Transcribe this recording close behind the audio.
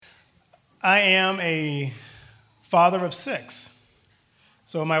I am a father of 6.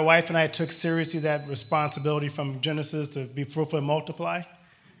 So my wife and I took seriously that responsibility from Genesis to be fruitful and multiply.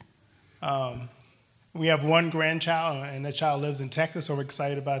 We have one grandchild, and that child lives in Texas, so we're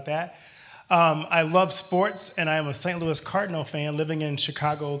excited about that. I love sports, and I am a St. Louis Cardinal fan living in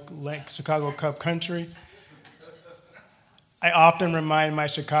Chicago Cub country. I often remind my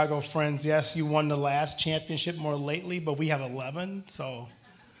Chicago friends, yes, you won the last championship more lately, but we have 11, so.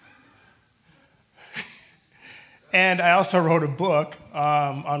 And I also wrote a book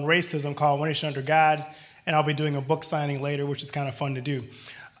on racism called One Nation Under God, and I'll be doing a book signing later, which is kind of fun to do.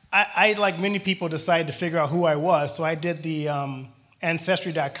 I, like many people, decided to figure out who I was, so I did the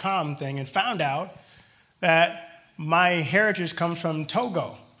Ancestry.com thing and found out that my heritage comes from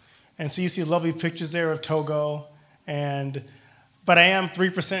Togo. And so you see lovely pictures there of Togo, but I am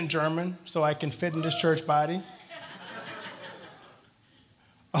 3% German, so I can fit in this church body.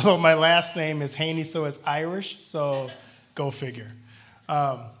 Although my last name is Haney, so it's Irish, so go figure.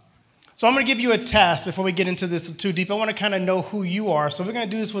 So I'm going to give you a test before we get into this too deep. I want to kind of know who you are, so we're going to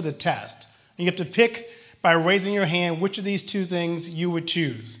do this with a test. And you have to pick, by raising your hand, which of these two things you would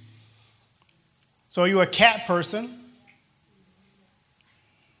choose. So are you a cat person?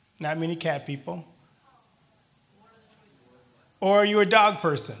 Not many cat people. Or are you a dog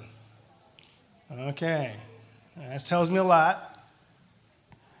person? Okay, that tells me a lot.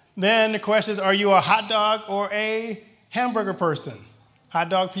 Then the question is, are you a hot dog or a hamburger person? Hot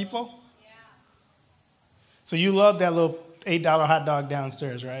dog people? Yeah. So you love that little $8 hot dog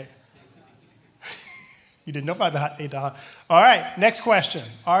downstairs, right? You didn't know about the hot $8. All right, next question.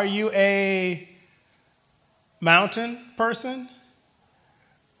 Are you a mountain person?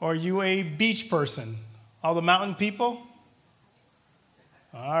 Or are you a beach person? All the mountain people?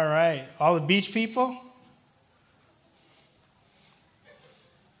 All right, all the beach people?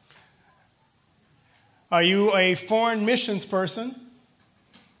 Are you a foreign missions person?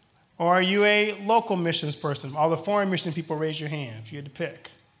 Or are you a local missions person? All the foreign mission people, raise your hand if you had to pick.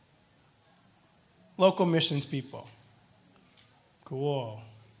 Local missions people. Cool.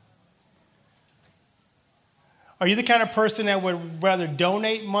 Are you the kind of person that would rather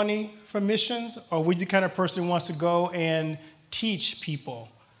donate money for missions, or are you the kind of person who wants to go and teach people?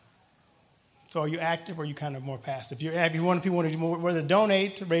 So are you active, or are you kind of more passive? If you want people to rather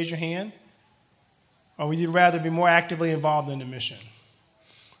donate, raise your hand. Or would you rather be more actively involved in the mission?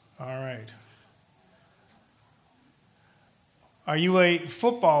 All right. Are you a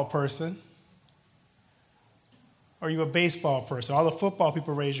football person? Or are you a baseball person? All the football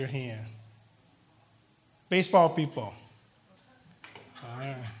people, raise your hand. Baseball people. All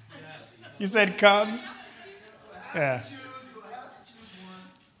right. You said Cubs? Yeah.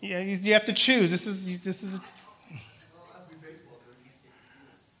 Yeah, you have to choose. This is.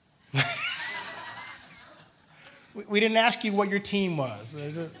 We didn't ask you what your team was.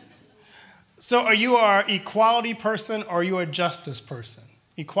 So are you an equality person or are you a justice person?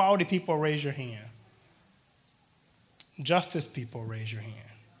 Equality people, raise your hand. Justice people, raise your hand.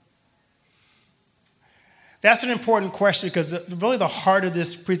 That's an important question because really the heart of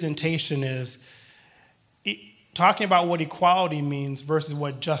this presentation is talking about what equality means versus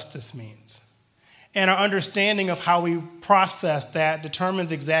what justice means. And our understanding of how we process that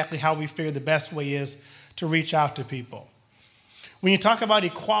determines exactly how we figure the best way is to reach out to people. When you talk about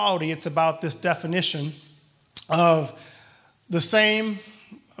equality, it's about this definition of the same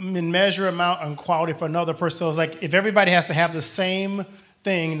in measure, amount, and quality for another person. So it's like if everybody has to have the same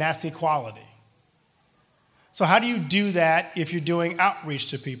thing, that's equality. So how do you do that if you're doing outreach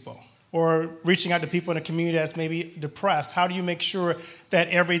to people or reaching out to people in a community that's maybe depressed? How do you make sure that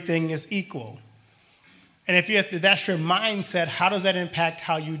everything is equal? And if that's your mindset, how does that impact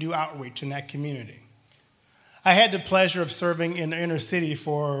how you do outreach in that community? I had the pleasure of serving in the inner city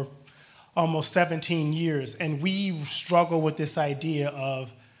for almost 17 years, and we struggle with this idea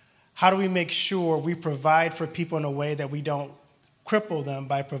of how do we make sure we provide for people in a way that we don't cripple them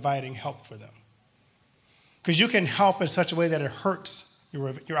by providing help for them. Because you can help in such a way that it hurts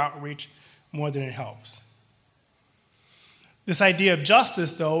your outreach more than it helps. This idea of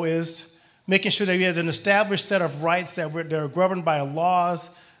justice, though, is making sure that we have an established set of rights that are governed by laws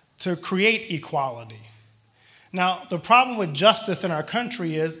to create equality. Now, the problem with justice in our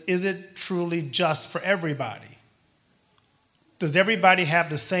country is it truly just for everybody? Does everybody have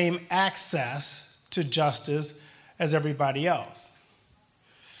the same access to justice as everybody else?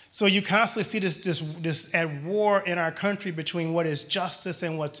 So you constantly see this at war in our country between what is justice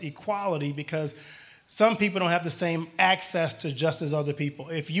and what's equality because some people don't have the same access to justice as other people.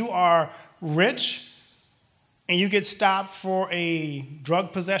 If you are rich and you get stopped for a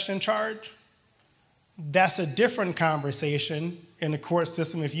drug possession charge, that's a different conversation in the court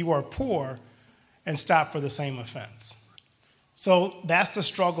system if you are poor and stopped for the same offense. So that's the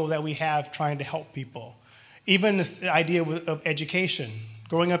struggle that we have trying to help people. Even this idea of education.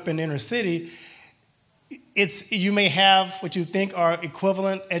 Growing up in the inner city, you may have what you think are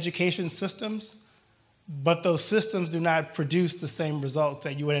equivalent education systems, but those systems do not produce the same results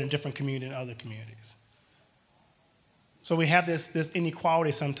that you would in a different community in other communities. So we have this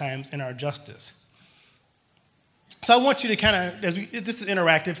inequality sometimes in our justice. So I want you to kind of, this is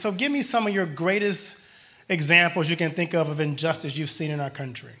interactive, so give me some of your greatest examples you can think of injustice you've seen in our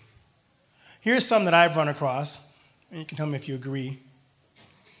country. Here's some that I've run across, and you can tell me if you agree.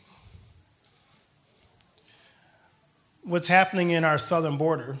 What's happening in our southern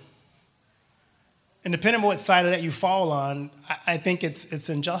border, and depending on what side of that you fall on, I think it's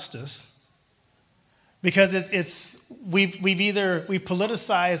injustice. Because we've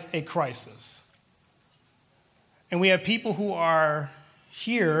politicized a crisis. And we have people who are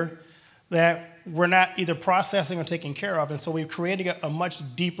here that we're not either processing or taking care of, and so we've created a much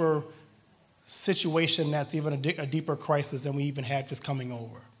deeper situation that's even a deeper crisis than we even had just coming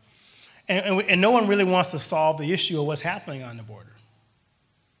over. And no one really wants to solve the issue of what's happening on the border.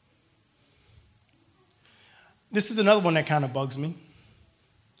 This is another one that kind of bugs me.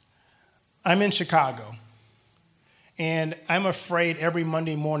 I'm in Chicago, and I'm afraid every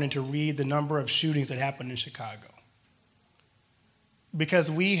Monday morning to read the number of shootings that happen in Chicago. Because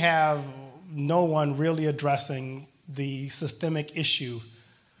we have no one really addressing the systemic issue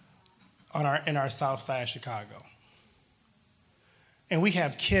in our south side of Chicago. And we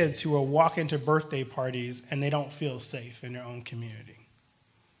have kids who are walking to birthday parties and they don't feel safe in their own community.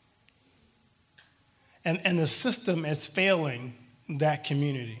 And the system is failing that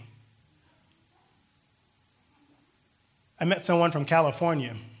community. I met someone from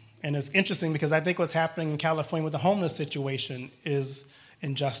California, and it's interesting because I think what's happening in California with the homeless situation is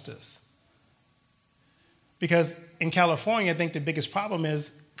injustice. Because in California, I think the biggest problem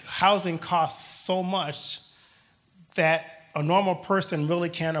is housing costs so much that a normal person really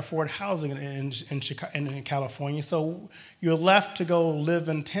can't afford housing in California. So you're left to go live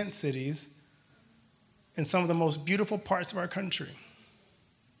in tent cities in some of the most beautiful parts of our country.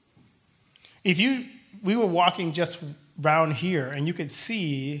 We were walking just around here, and you could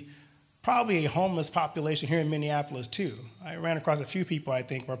see probably a homeless population here in Minneapolis too. I ran across a few people I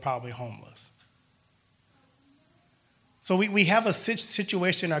think were probably homeless. So we have a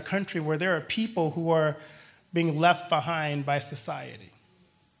situation in our country where there are people who are being left behind by society.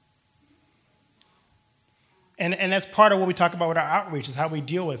 And that's part of what we talk about with our outreach, is how we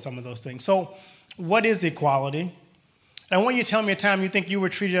deal with some of those things. So what is equality? And I want you to tell me a time you think you were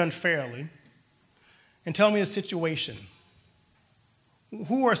treated unfairly, and tell me the situation.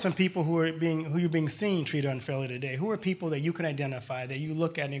 Who are some people who you're being seen treated unfairly today? Who are people that you can identify, that you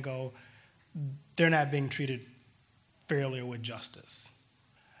look at and go, they're not being treated fairly or with justice?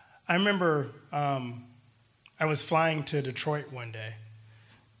 I remember I was flying to Detroit one day,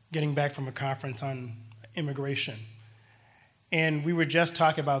 getting back from a conference on immigration. And we were just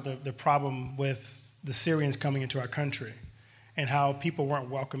talking about the problem with the Syrians coming into our country and how people weren't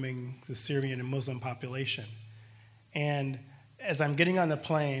welcoming the Syrian and Muslim population. And as I'm getting on the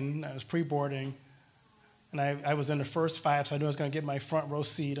plane, I was pre-boarding, and I was in the first 5, so I knew I was going to get my front row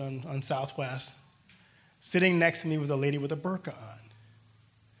seat on Southwest. Sitting next to me was a lady with a burqa on.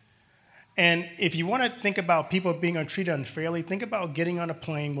 And if you want to think about people being treated unfairly, think about getting on a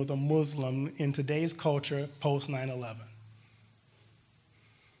plane with a Muslim in today's culture post 9/11.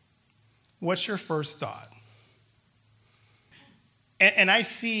 What's your first thought? And I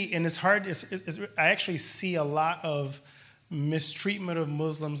see, and it's hard, I actually see a lot of mistreatment of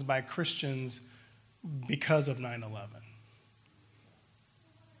Muslims by Christians because of 9/11.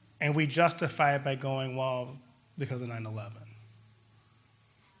 And we justify it by going, well, because of 9/11.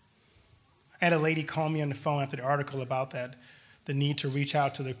 I had a lady call me on the phone after the article about that, the need to reach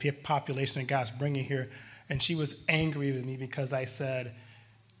out to the population that God's bringing here, and she was angry with me because I said,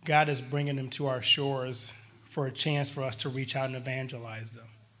 God is bringing them to our shores for a chance for us to reach out and evangelize them.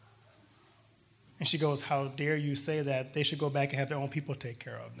 And she goes, how dare you say that? They should go back and have their own people take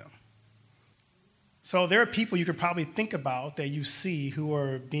care of them. So there are people you could probably think about that you see who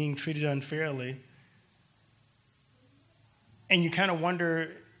are being treated unfairly, and you kind of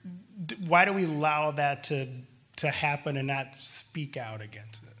wonder, why do we allow that to happen and not speak out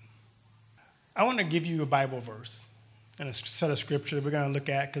against it? I want to give you a Bible verse and a set of scripture that we're going to look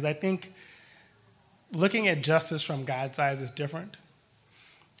at, because I think looking at justice from God's eyes is different.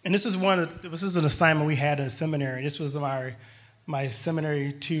 And this is an assignment we had in seminary. This was my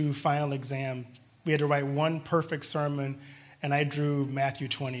seminary 2 final exam. We had to write one perfect sermon, and I drew Matthew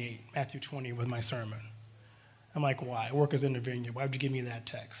 20 with my sermon. I'm like, why? Workers in the vineyard. Why would you give me that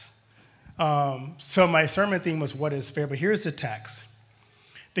text? So my sermon theme was, what is fair? But here's the text.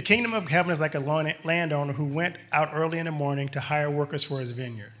 The kingdom of heaven is like a landowner who went out early in the morning to hire workers for his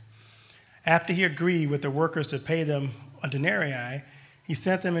vineyard. After he agreed with the workers to pay them a denarii, he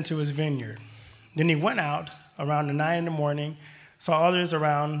sent them into his vineyard. Then he went out around 9 in the morning, saw others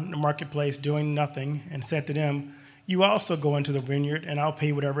around the marketplace doing nothing, and said to them, you also go into the vineyard, and I'll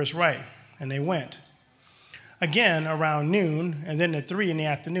pay whatever is right. And they went. Again, around noon, and then at 3 in the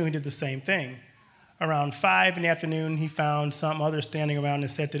afternoon, he did the same thing. Around 5 in the afternoon, he found some others standing around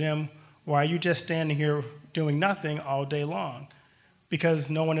and said to them, why are you just standing here doing nothing all day long? Because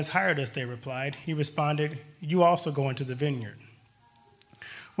no one has hired us, they replied. He responded, you also go into the vineyard.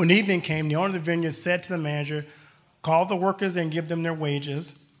 When evening came, the owner of the vineyard said to the manager, call the workers and give them their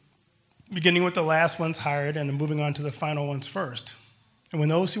wages, beginning with the last ones hired and moving on to the final ones first. And when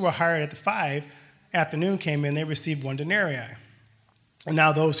those who were hired at the 5 afternoon came in, they received 1 denarii. And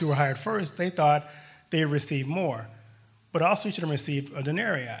now those who were hired first, they thought they would receive more, but also each of them received a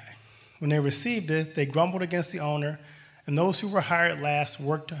denarii. When they received it, they grumbled against the owner, and those who were hired last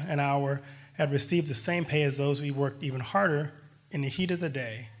worked an hour, had received the same pay as those who worked even harder in the heat of the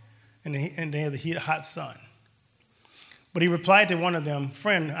day, in the hot sun. But he replied to one of them,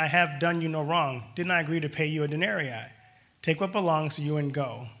 friend, I have done you no wrong. Didn't I agree to pay you a denarii? Take what belongs to you and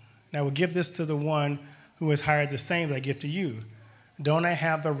go. And I will give this to the one who has hired the same that I give to you. Don't I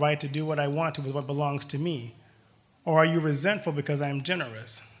have the right to do what I want to with what belongs to me? Or are you resentful because I am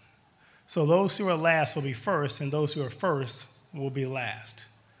generous? So those who are last will be first, and those who are first will be last.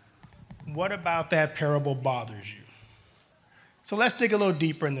 What about that parable bothers you? So let's dig a little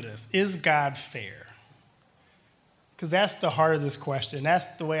deeper into this. Is God fair? Because that's the heart of this question. That's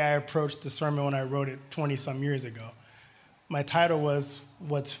the way I approached the sermon when I wrote it 20-some years ago. My title was,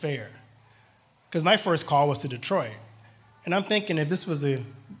 What's Fair? Because my first call was to Detroit. And I'm thinking if this was a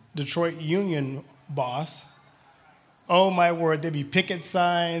Detroit union boss, oh my word, there'd be picket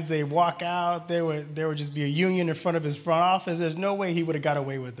signs, they'd walk out, there would just be a union in front of his front office. There's no way he would have got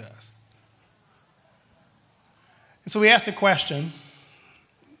away with this. And so we asked the question,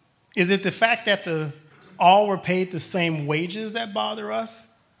 is it the fact that all were paid the same wages that bother us?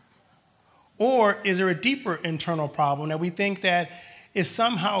 Or is there a deeper internal problem that we think that is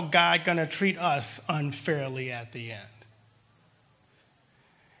somehow God going to treat us unfairly at the end?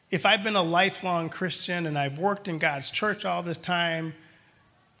 If I've been a lifelong Christian and I've worked in God's church all this time,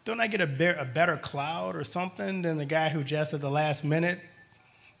 don't I get a better cloud or something than the guy who just at the last minute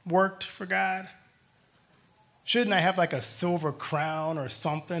worked for God? Shouldn't I have like a silver crown or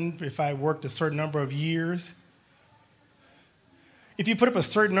something if I worked a certain number of years? If you put up a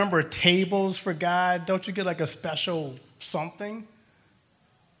certain number of tables for God, don't you get like a special something?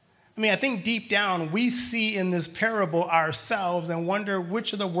 I mean, I think deep down we see in this parable ourselves and wonder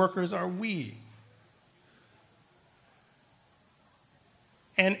which of the workers are we?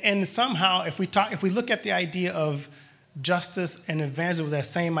 And somehow if we look at the idea of justice and evangelism with that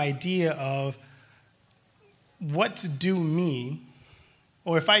same idea of what's due me,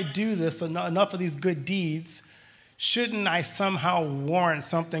 or if I do this enough of these good deeds, shouldn't I somehow warrant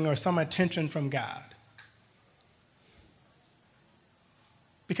something or some attention from God?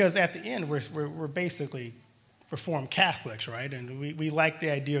 Because at the end, we're basically Reformed Catholics, right? And we like the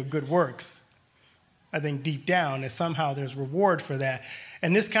idea of good works. I think deep down that somehow there's reward for that.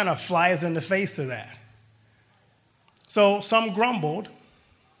 And this kind of flies in the face of that. So some grumbled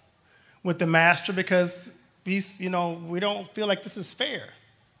with the master because we don't feel like this is fair.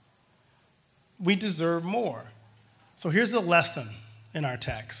 We deserve more. So here's the lesson in our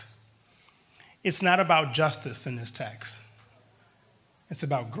text. It's not about justice in this text. It's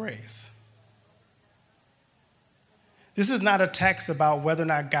about grace. This is not a text about whether or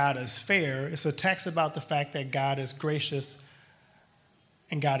not God is fair. It's a text about the fact that God is gracious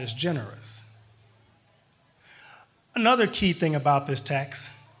and God is generous. Another key thing about this text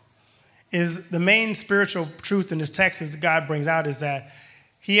is the main spiritual truth in this text is God brings out is that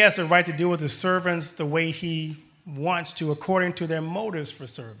he has the right to deal with his servants the way he wants to according to their motives for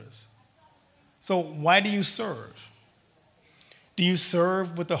service. So why do you serve? Do you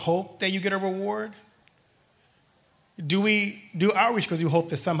serve with the hope that you get a reward? Do we do outreach because you hope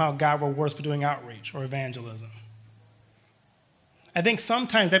that somehow God rewards for doing outreach or evangelism? I think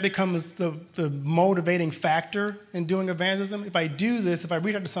sometimes that becomes the motivating factor in doing evangelism. If I do this, if I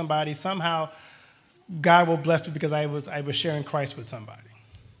reach out to somebody, somehow God will bless me because I was sharing Christ with somebody.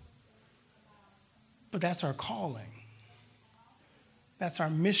 But that's our calling. That's our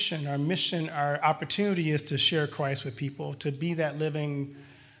mission. Our opportunity is to share Christ with people, to be that living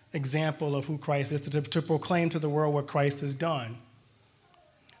example of who Christ is, to proclaim to the world what Christ has done.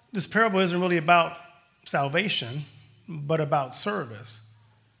 This parable isn't really about salvation, but about service.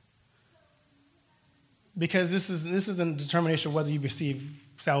 Because this isn't a determination of whether you receive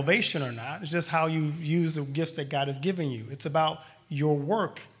salvation or not. It's just how you use the gifts that God has given you. It's about your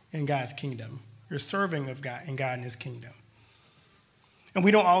work in God's kingdom, your serving of God in his kingdom. And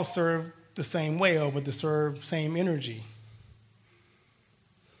we don't all serve the same way or with the same energy.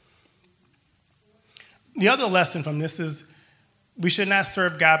 The other lesson from this is we should not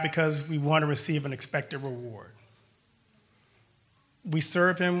serve God because we want to receive an expected reward. We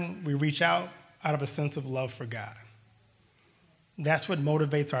serve him, we reach out of a sense of love for God. That's what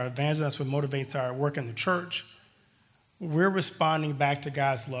motivates our evangelism. That's what motivates our work in the church. We're responding back to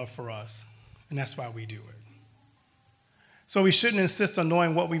God's love for us, and that's why we do it. So we shouldn't insist on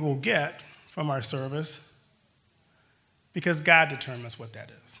knowing what we will get from our service because God determines what that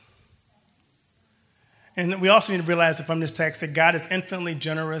is. And we also need to realize that from this text that God is infinitely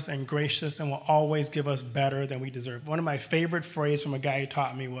generous and gracious and will always give us better than we deserve. One of my favorite phrases from a guy who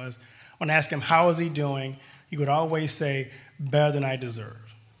taught me was, when I asked him, how is he doing? He would always say, better than I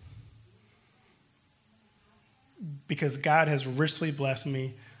deserve. Because God has richly blessed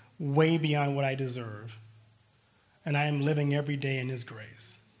me way beyond what I deserve. And I am living every day in his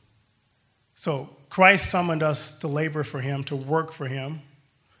grace. So Christ summoned us to labor for him, to work for him.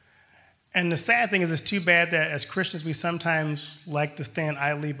 And the sad thing is, it's too bad that as Christians, we sometimes like to stand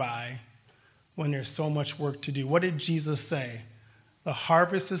idly by when there's so much work to do. What did Jesus say? The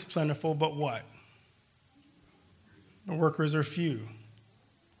harvest is plentiful, but what? The workers are few.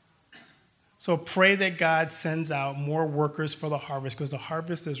 So pray that God sends out more workers for the harvest, because the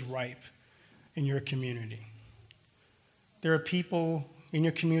harvest is ripe in your community. There are people in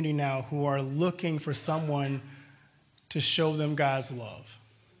your community now who are looking for someone to show them God's love,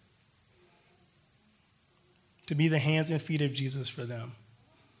 to be the hands and feet of Jesus for them.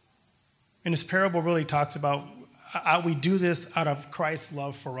 And this parable really talks about how we do this out of Christ's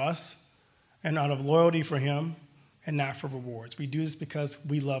love for us and out of loyalty for him and not for rewards. We do this because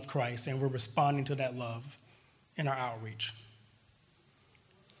we love Christ and we're responding to that love in our outreach.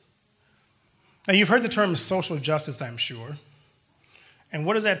 Now, you've heard the term social justice, I'm sure. And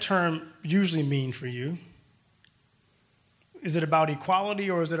what does that term usually mean for you? Is it about equality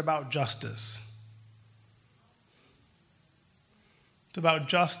or is it about justice? It's about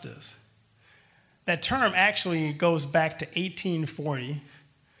justice. That term actually goes back to 1840,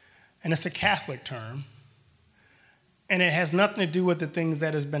 and it's a Catholic term. And it has nothing to do with the things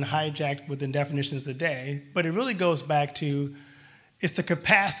that has been hijacked within definitions today, but it really goes back to it's the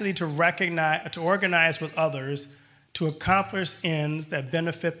capacity to recognize, to organize with others to accomplish ends that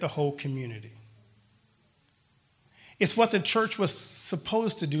benefit the whole community. It's what the church was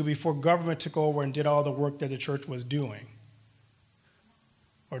supposed to do before government took over and did all the work that the church was doing,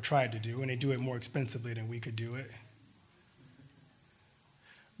 or tried to do, and they do it more expensively than we could do it.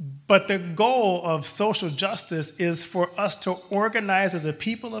 But the goal of social justice is for us to organize as a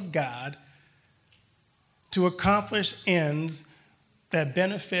people of God to accomplish ends that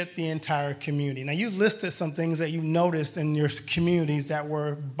benefit the entire community. Now, you listed some things that you noticed in your communities that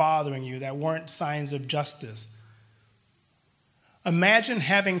were bothering you, that weren't signs of justice. Imagine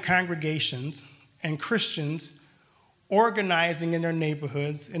having congregations and Christians organizing in their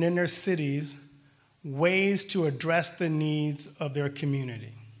neighborhoods and in their cities ways to address the needs of their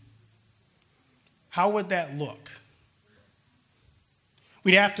community. How would that look?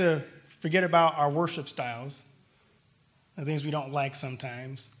 We'd have to forget about our worship styles, the things we don't like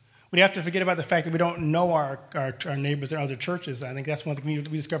sometimes. We'd have to forget about the fact that we don't know our neighbors in other churches. I think that's one thing we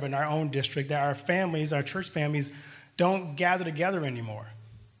discovered in our own district, that our families, our church families, don't gather together anymore.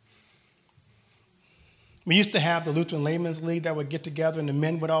 We used to have the Lutheran Laymen's League that would get together and the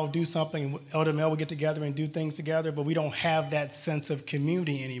men would all do something, and elder male would get together and do things together, but we don't have that sense of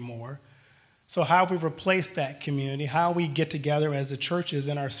community anymore. So how have we replaced that community? How we get together as the churches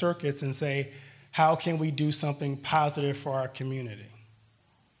in our circuits and say, how can we do something positive for our community?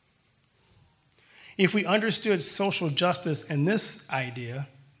 If we understood social justice and this idea,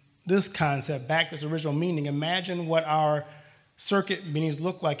 this concept back to its original meaning, imagine what our circuit meetings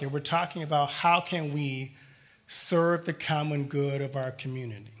look like if we're talking about how can we serve the common good of our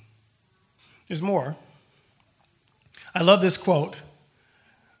community. There's more. I love this quote,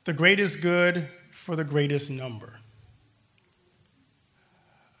 "The greatest good for the greatest number."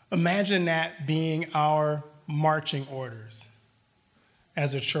 Imagine that being our marching orders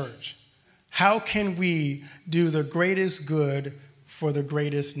as a church. How can we do the greatest good for the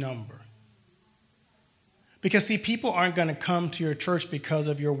greatest number? Because, see, people aren't going to come to your church because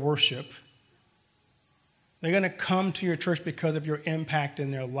of your worship. They're going to come to your church because of your impact in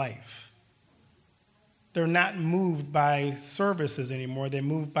their life. They're not moved by services anymore. They're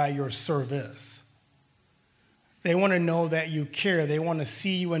moved by your service. They want to know that you care. They want to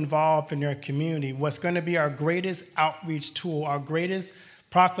see you involved in their community. What's going to be our greatest outreach tool, our greatest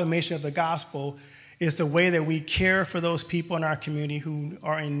proclamation of the gospel, is the way that we care for those people in our community who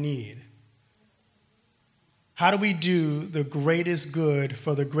are in need. How do we do the greatest good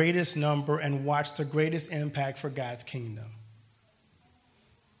for the greatest number and watch the greatest impact for God's kingdom?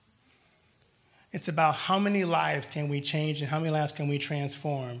 It's about how many lives can we change and how many lives can we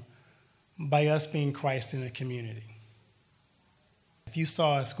transform by us being Christ in the community. If you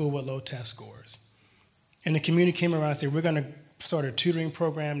saw a school with low test scores, and the community came around and said, we're going to start a tutoring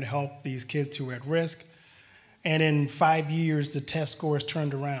program to help these kids who are at risk, and in 5 years, the test scores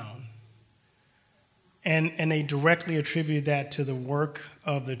turned around. And they directly attributed that to the work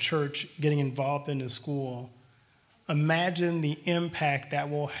of the church getting involved in the school. Imagine the impact that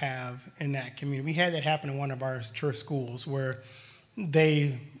will have in that community. We had that happen in one of our church schools where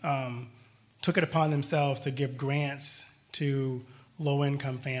they took it upon themselves to give grants to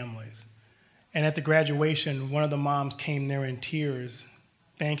low-income families. And at the graduation, one of the moms came there in tears,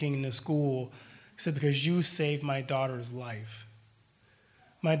 thanking the school, said, because you saved my daughter's life.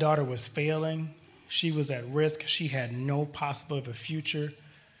 My daughter was failing. She was at risk. She had no possibility of a future.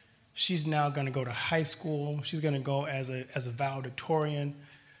 She's now going to go to high school. She's going to go as a valedictorian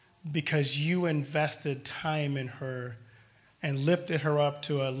because you invested time in her and lifted her up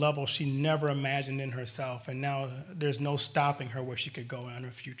to a level she never imagined in herself. And now there's no stopping her where she could go in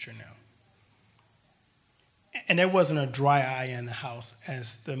her future now. And there wasn't a dry eye in the house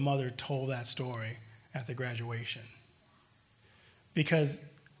as the mother told that story at the graduation.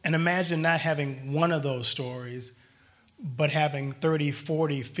 And imagine not having one of those stories, but having 30,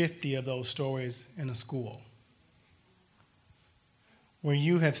 40, 50 of those stories in a school. Where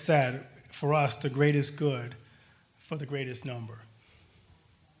you have said, for us, the greatest good for the greatest number.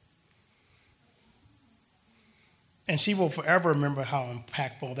 And she will forever remember how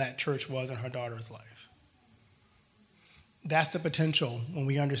impactful that church was in her daughter's life. That's the potential when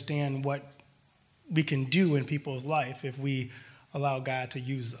we understand what we can do in people's life if we allow God to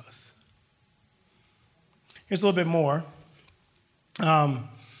use us. Here's a little bit more.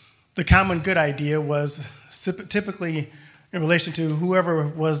 The common good idea was typically in relation to whoever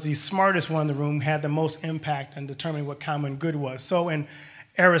was the smartest one in the room had the most impact on determining what common good was. So in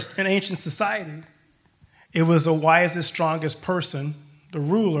ancient society, it was the wisest, strongest person, the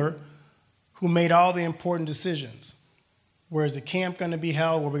ruler, who made all the important decisions. Where is the camp going to be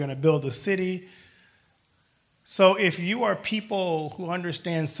held? Where we're going to build the city? So if you are people who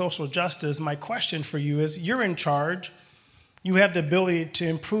understand social justice, my question for you is, you're in charge. You have the ability to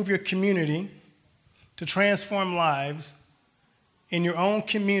improve your community, to transform lives. In your own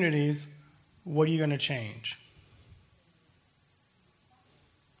communities, what are you going to change?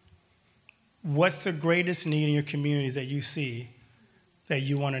 What's the greatest need in your communities that you see that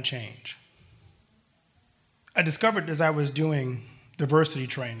you want to change? I discovered as I was doing diversity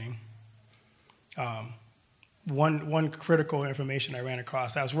training, one critical information I ran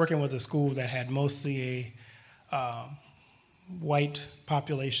across. I was working with a school that had mostly a white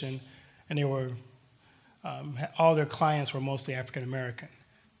population, and they were all their clients were mostly African American.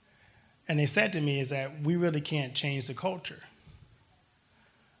 And they said to me is that we really can't change the culture.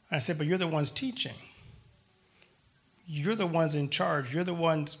 And I said, but you're the ones teaching. You're the ones in charge. You're the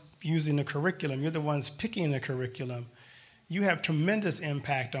ones using the curriculum. You're the ones picking the curriculum. You have tremendous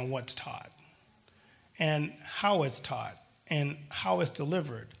impact on what's taught and how it's taught and how it's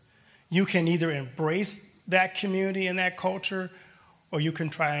delivered. You can either embrace that community and that culture, or you can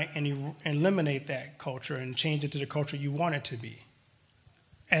try and eliminate that culture and change it to the culture you want it to be.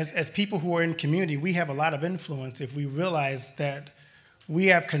 As people who are in community, we have a lot of influence if we realize that we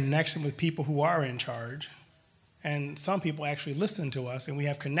have connection with people who are in charge, and some people actually listen to us, and we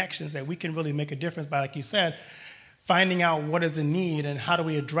have connections that we can really make a difference by, like you said, finding out what is the need and how do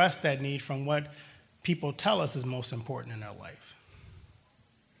we address that need from what people tell us is most important in our life.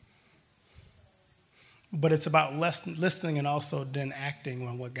 But it's about listening and also then acting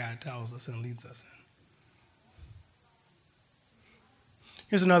on what God tells us and leads us in.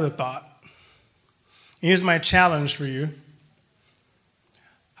 Here's another thought. Here's my challenge for you.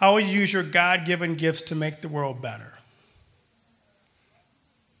 How will you use your God-given gifts to make the world better?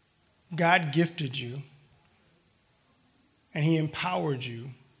 God gifted you, and he empowered you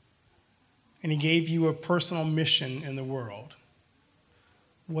and he gave you a personal mission in the world.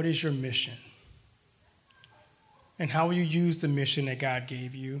 What is your mission? And how will you use the mission that God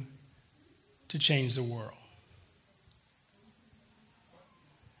gave you to change the world?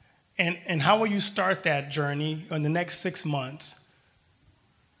 And how will you start that journey in the next 6 months?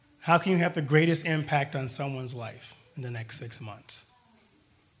 How can you have the greatest impact on someone's life in the next 6 months?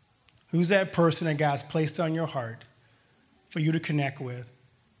 Who's that person that God's placed on your heart for you to connect with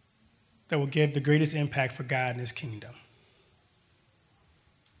that will give the greatest impact for God and his kingdom?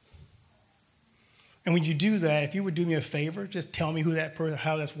 And when you do that, if you would do me a favor, just tell me who that person,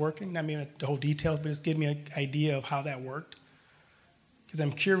 how that's working. I mean, the whole details, but just give me an idea of how that worked. Because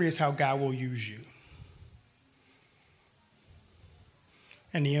I'm curious how God will use you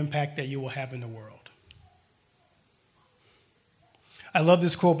and the impact that you will have in the world. I love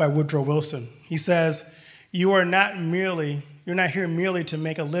this quote by Woodrow Wilson. He says, you're not here merely to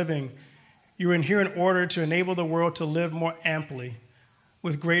make a living. You're in here in order to enable the world to live more amply,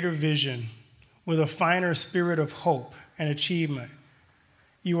 with greater vision, with a finer spirit of hope and achievement.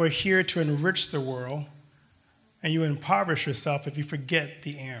 You are here to enrich the world, and you impoverish yourself if you forget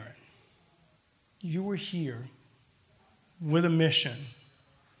the errand. You were here with a mission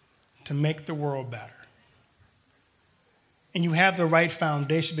to make the world better. And you have the right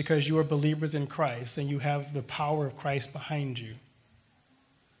foundation because you are believers in Christ and you have the power of Christ behind you.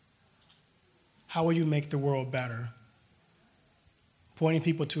 How will you make the world better? Pointing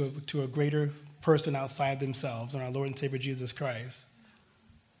people to a greater person outside themselves and our Lord and Savior Jesus Christ.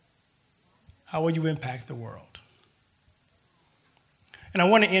 How will you impact the world? And I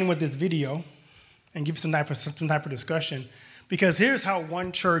want to end with this video and give some type of discussion, because here's how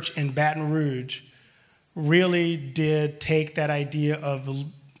one church in Baton Rouge really did take that idea of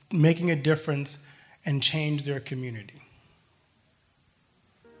making a difference and change their community.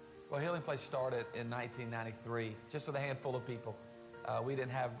 Well, Healing Place started in 1993, just with a handful of people. We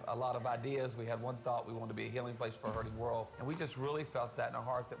didn't have a lot of ideas. We had one thought: we wanted to be a healing place for a hurting world. And we just really felt that in our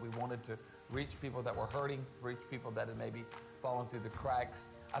heart, that we wanted to reach people that were hurting, reach people that had maybe fallen through the cracks.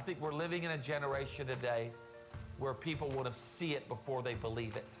 I think we're living in a generation today where people want to see it before they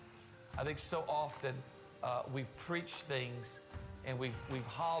believe it. I think so often we've preached things and we've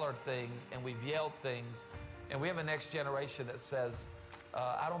hollered things and we've yelled things, and we have a next generation that says,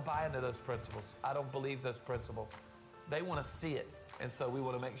 I don't buy into those principles. I don't believe those principles. They want to see it. And so we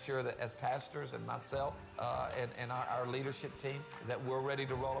want to make sure that as pastors and myself and our leadership team, that we're ready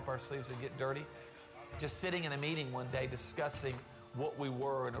to roll up our sleeves and get dirty. Just sitting in a meeting one day discussing what we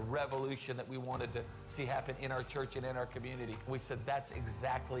were and a revolution that we wanted to see happen in our church and in our community. We said, that's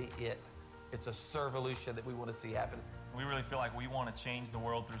exactly it. It's a servolution that we want to see happen. We really feel like we want to change the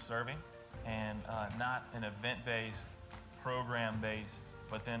world through serving, and not an event-based, program-based,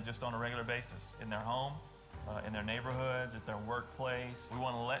 but then just on a regular basis in their home, in their neighborhoods, at their workplace. We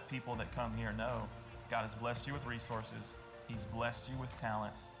want to let people that come here know God has blessed you with resources. He's blessed you with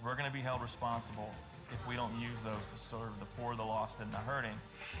talents. We're going to be held responsible if we don't use those to serve the poor, the lost, and the hurting.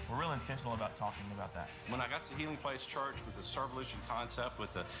 We're real intentional about talking about that. When I got to Healing Place Church with the servolution concept,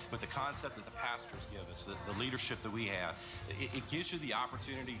 with the concept that the pastors give us, the leadership that we have, it gives you the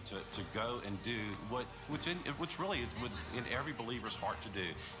opportunity to go and do which really is in every believer's heart to do,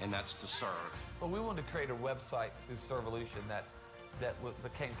 and that's to serve. Well, we wanted to create a website through servolution that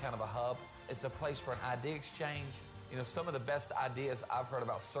became kind of a hub. It's a place for an idea exchange. You know, some of the best ideas I've heard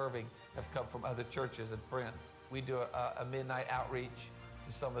about serving have come from other churches and friends. We do a midnight outreach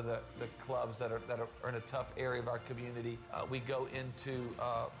to some of the clubs that are in a tough area of our community. We go into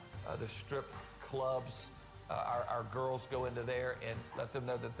the strip clubs. Our girls go into there and let them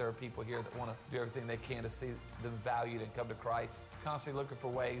know that there are people here that want to do everything they can to see them valued and come to Christ. Constantly looking for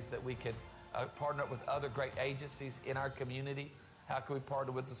ways that we can partner up with other great agencies in our community. How can we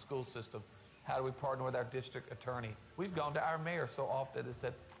partner with the school system? How do we partner with our district attorney? We've gone to our mayor so often and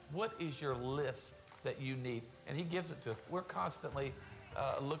said, what is your list that you need? And he gives it to us. We're constantly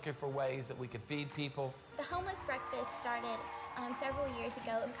looking for ways that we can feed people. The homeless breakfast started several years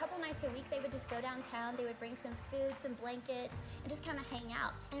ago. A couple nights a week, they would just go downtown. They would bring some food, some blankets, and just kind of hang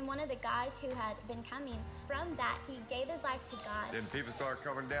out. And one of the guys who had been coming from that, he gave his life to God. Then people started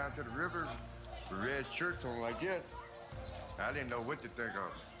coming down to the river with red shirts on like this. I didn't know what to think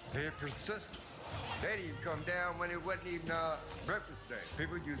of. They persisted. They didn't even come down when it wasn't even breakfast day.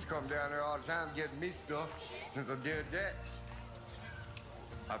 People used to come down there all the time getting me stuff. Since I did that,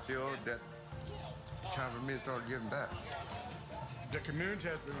 I feel that it's time for me to start giving back. The community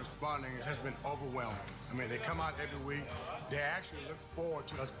has been responding. It has been overwhelming. I mean, they come out every week. They actually look forward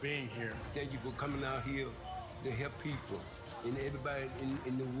to us being here. There you go, coming out here to help people. and everybody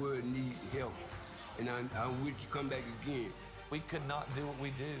in the world need help. And I wish you come back again. We could not do what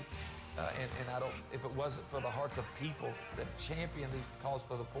we do. And I don't, if it wasn't for the hearts of people that champion these calls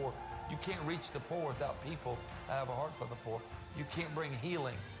for the poor, you can't reach the poor without people that have a heart for the poor. You can't bring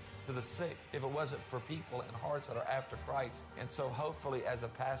healing to the sick if it wasn't for people and hearts that are after Christ. And so hopefully as a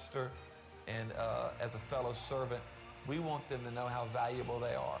pastor and as a fellow servant, we want them to know how valuable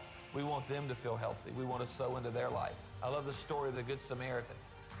they are. We want them to feel healthy. We want to sow into their life. I love the story of the Good Samaritan.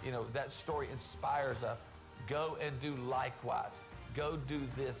 You know, that story inspires us. Go and do likewise. Go do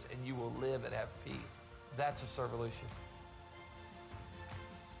this and you will live and have peace. That's a Servolution.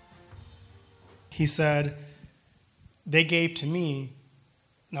 He said, they gave to me,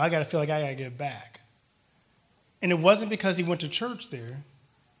 now I got to feel like I got to give back. And it wasn't because he went to church there,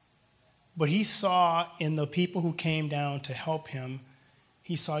 but he saw in the people who came down to help him,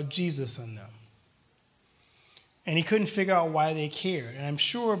 he saw Jesus in them. And he couldn't figure out why they cared. And I'm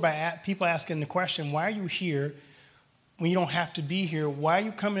sure by people asking the question, why are you here when you don't have to be here? Why are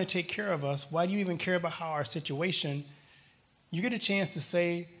you coming to take care of us? Why do you even care about how our situation? You get a chance to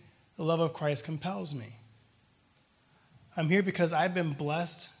say, the love of Christ compels me. I'm here because I've been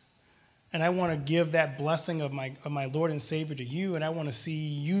blessed, and I want to give that blessing of my Lord and Savior to you, and I want to see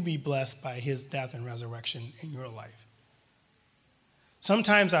you be blessed by his death and resurrection in your life.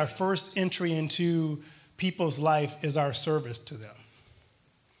 Sometimes our first entry into people's life is our service to them,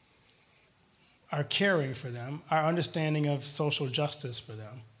 our caring for them, our understanding of social justice for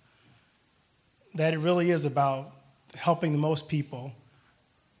them. That it really is about helping the most people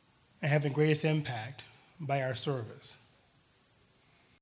and having greatest impact by our service.